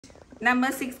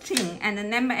Number 16 and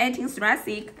number 18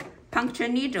 thoracic puncture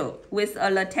needle with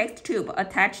a latex tube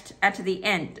attached at the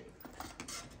end.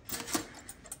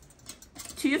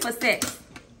 2 for 6.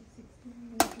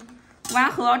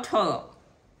 1 whole towel.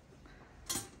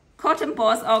 Cotton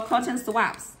balls or cotton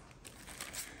swabs.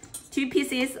 2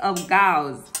 pieces of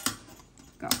gauze.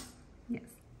 Yes.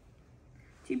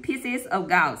 2 pieces of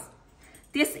gauze.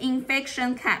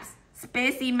 Disinfection caps.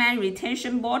 Specimen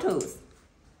retention bottles.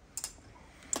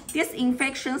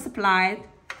 Disinfection supply.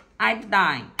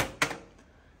 Iodine.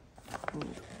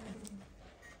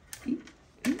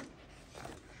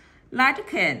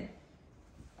 Lidocaine.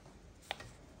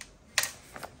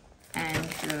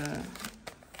 And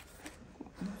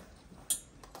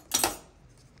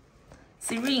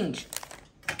syringe.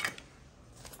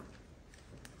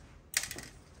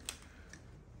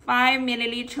 5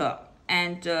 milliliter,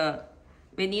 and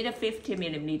we need a 50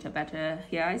 milliliter, but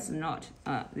here is not.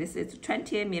 This is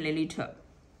 20 milliliter.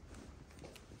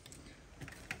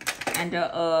 And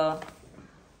a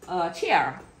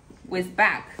chair with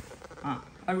back,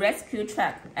 a rescue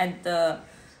trap, and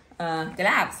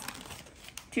gloves.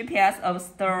 2 pairs of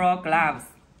sterile gloves.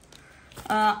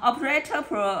 Operator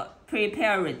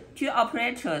preparing. 2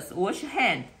 operators wash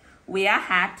hand, wear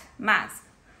hat, mask.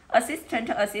 Assistant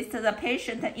assists the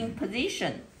patient in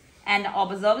position and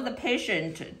observe the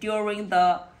patient during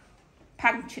the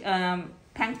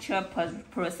puncture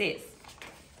process.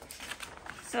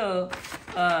 So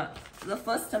the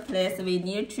first place we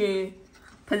need to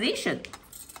position.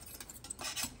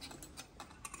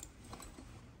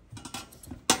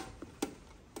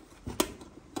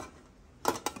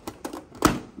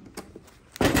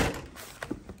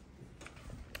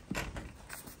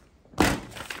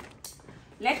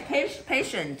 Let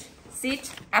patient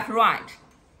sit upright.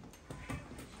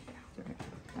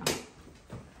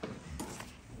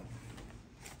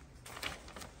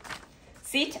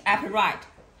 Sit upright.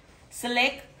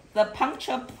 Select the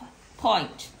puncture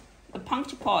point.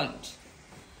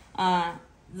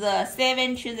 The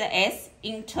 7 to the S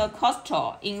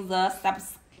intercostal in the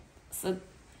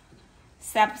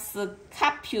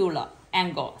subscapular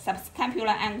angle.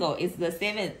 Subscapular angle is the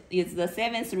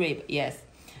 7th rib. Yes.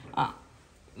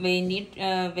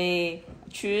 We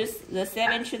choose the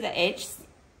 7 to the H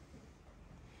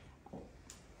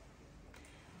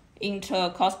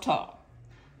intercostal.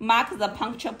 Mark the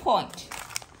puncture point.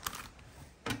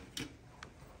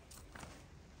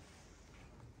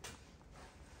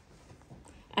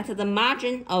 At the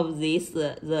margin of this,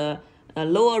 the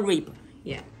lower rib.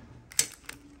 Yeah.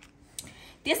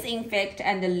 Disinfect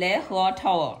and lay hot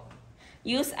towel.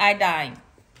 Use iodine.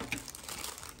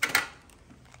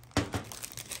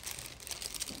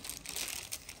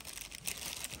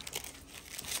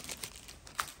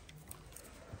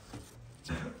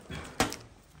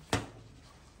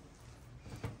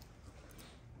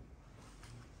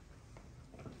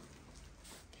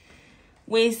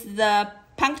 With the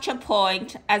puncture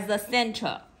point as the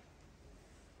center.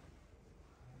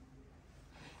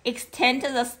 Extend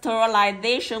the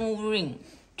sterilization ring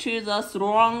to the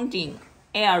surrounding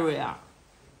area.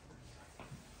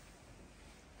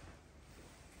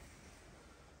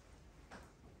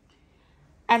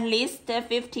 At least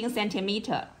 15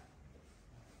 centimeters.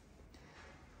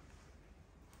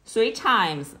 3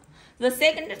 times. The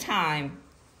second time,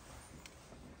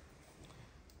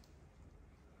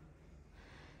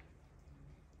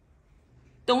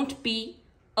 don't be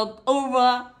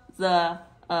over the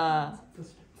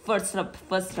first,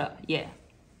 yeah.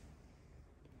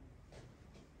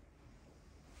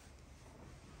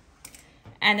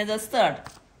 And the third,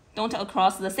 don't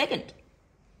across the second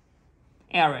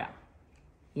area,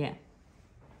 yeah.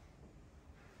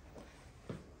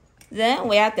 Then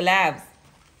wear gloves.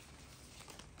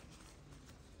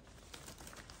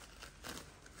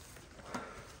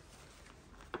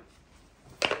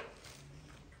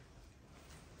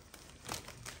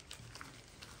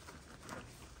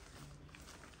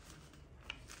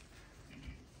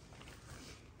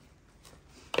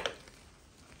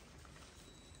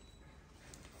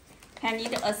 I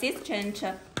need assistant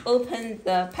open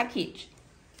the package.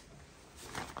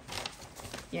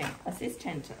 Yeah,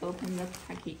 assistant open the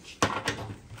package.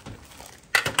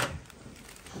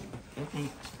 Open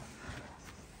it.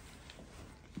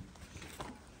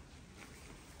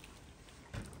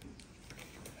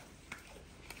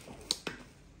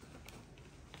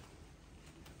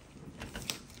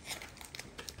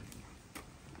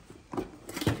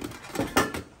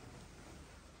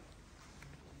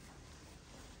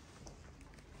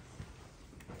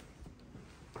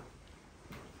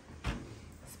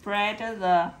 Spread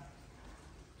the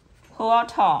whole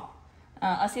towel.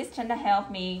 Assistant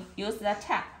help me use the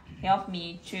tap. help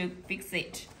me to fix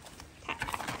it.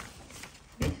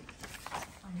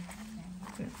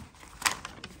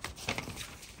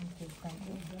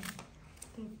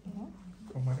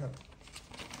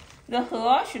 The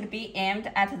hole should be aimed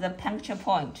at the puncture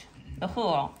point. The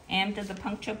hole aimed at the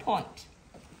puncture point.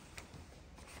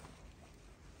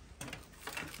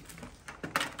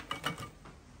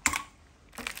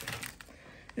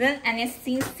 Then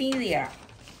anesthesia.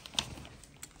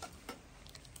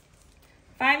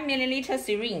 5 milliliter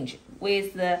syringe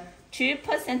with the 2%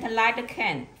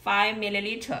 lidocaine, 5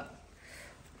 milliliter.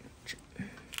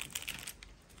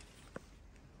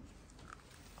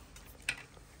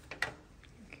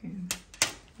 Okay,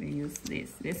 we use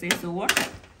this. This is water.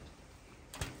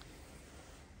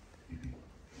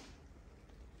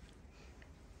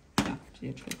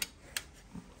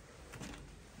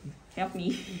 Help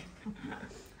me.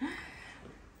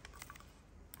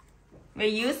 We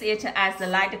use it as the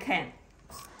lidocaine.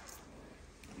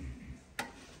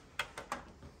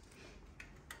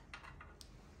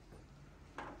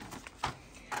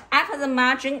 At the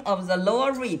margin of the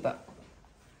lower rib,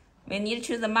 we need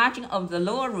to the margin of the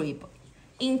lower rib.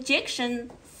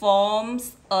 Injection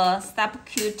forms a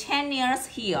subcutaneous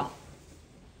heel.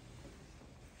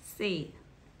 See,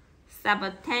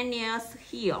 subcutaneous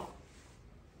heel.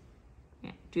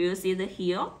 Yeah. Do you see the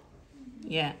heel?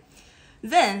 Yeah.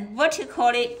 Then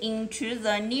vertically into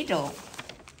the needle.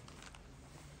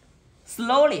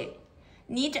 Slowly,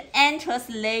 needle enters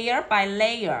layer by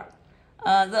layer.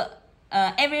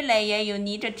 Every layer you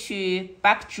need to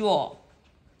back draw.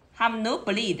 Have no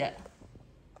bleed.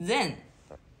 Then,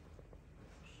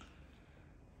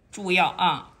 注要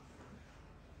啊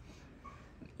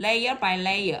layer by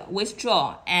layer,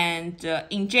 withdraw and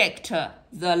inject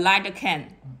the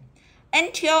lidocaine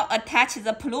until attach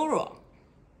the pleural.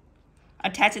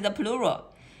 Attach the pleural.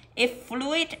 If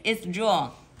fluid is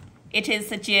drawn, it is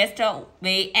suggested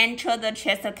we enter the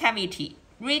chest cavity.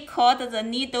 Record the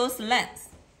needle's length.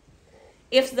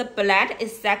 If the blood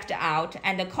is sucked out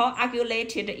and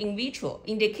coagulated in vitro,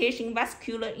 indicating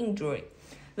vascular injury,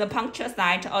 the puncture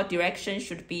site or direction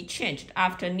should be changed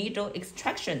after needle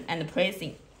extraction and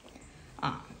pressing.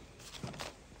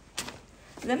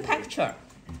 Then puncture.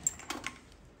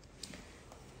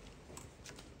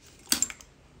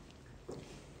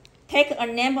 Take a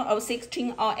number of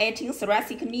 16 or 18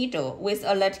 thoracic needle with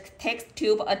a latex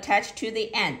tube attached to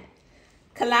the end.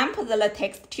 Clamp the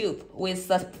latex tube with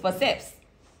the forceps.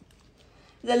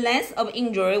 The length of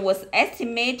injury was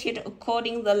estimated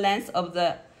according to the length of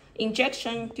the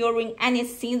injection during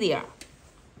anesthesia.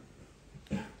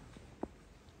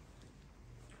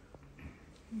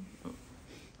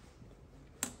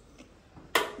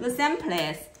 The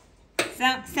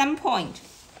same point,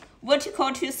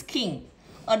 vertical to skin.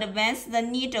 Advance the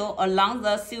needle along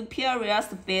the superior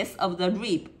space of the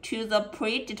rib to the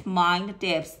predetermined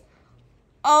depth,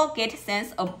 or get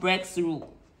sense of breakthrough.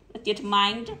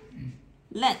 Determined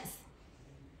length,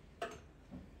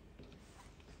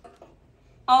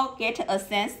 or get a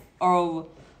sense of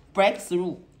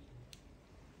breakthrough.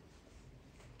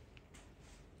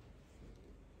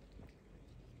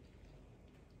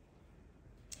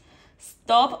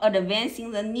 Stop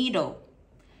advancing the needle.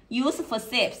 Use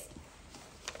forceps.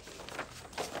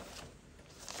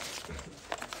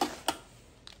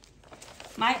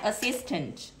 My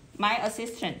assistant,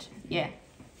 yeah.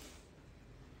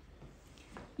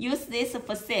 Use this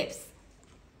forceps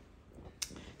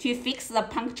to fix the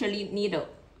puncture needle.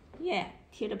 Yeah,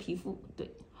 贴着皮肤，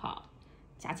对，好，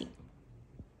夹紧。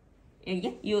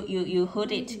Yeah, you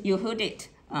hold it.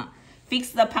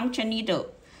 Fix the puncture needle.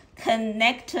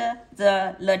 Connect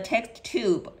the latex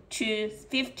tube to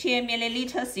 50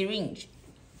 milliliter syringe.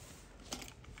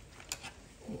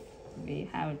 We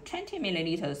have 20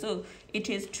 milliliters, so it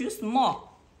is too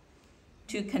small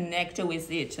to connect with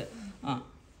it.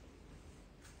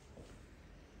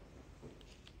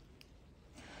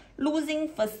 Losing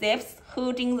forceps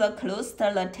holding the closed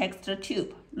latex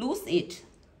tube. Lose it.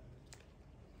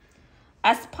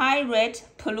 Aspirate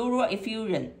pleural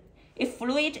effusion. If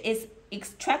fluid is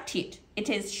extracted, it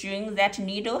is showing that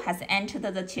needle has entered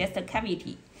the chest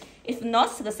cavity. If not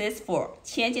successful,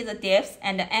 change the depth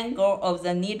and angle of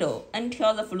the needle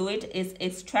until the fluid is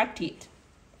extracted.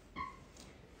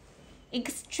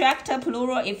 Extract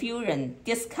pleural effusion.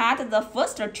 Discard the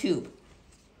first tube.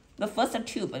 The first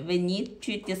tube we need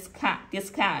to discard.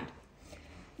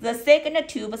 The second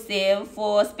tube save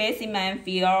for specimen.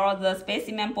 Fill the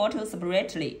specimen bottle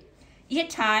separately. Each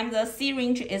time the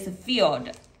syringe is filled,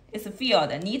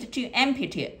 need to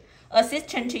empty it.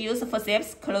 Assistant use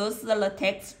forceps close the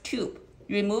latex tube.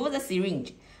 Remove the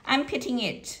syringe, emptying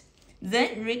it.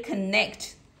 Then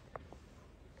reconnect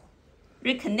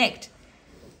reconnect,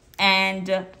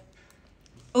 and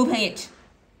open it.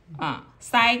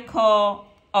 Cycle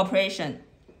operation.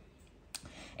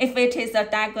 If it is a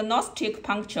diagnostic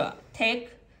puncture, take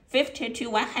 50 to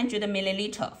 100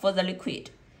 milliliter for the liquid.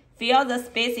 Fill the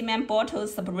specimen bottle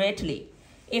separately.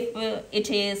 If it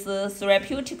is a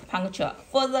therapeutic puncture,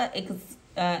 further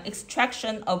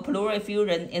extraction of pleural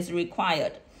effusion is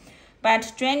required.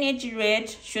 But drainage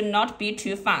rate should not be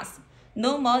too fast.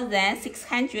 No more than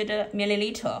 600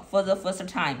 milliliter for the first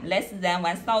time, less than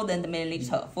 1000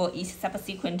 milliliter for each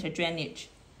subsequent drainage.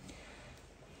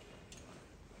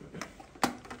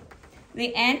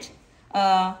 The end,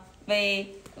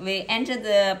 we enter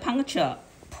the puncture,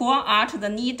 pull out the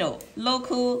needle,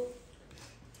 pull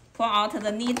out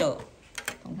the needle.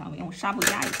 通常我用纱布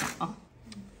压一下啊。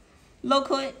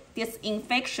Local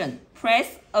disinfection. Press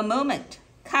a moment.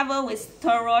 Cover with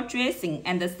sterile dressing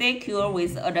and secure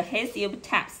with adhesive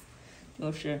tabs.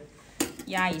 就是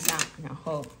压一下，然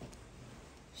后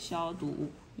消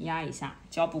毒，压一下，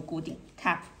胶布固定。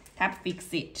Tap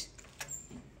fix it.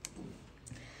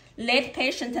 Let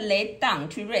patient lay down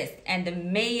to rest and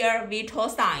measure vital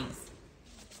signs.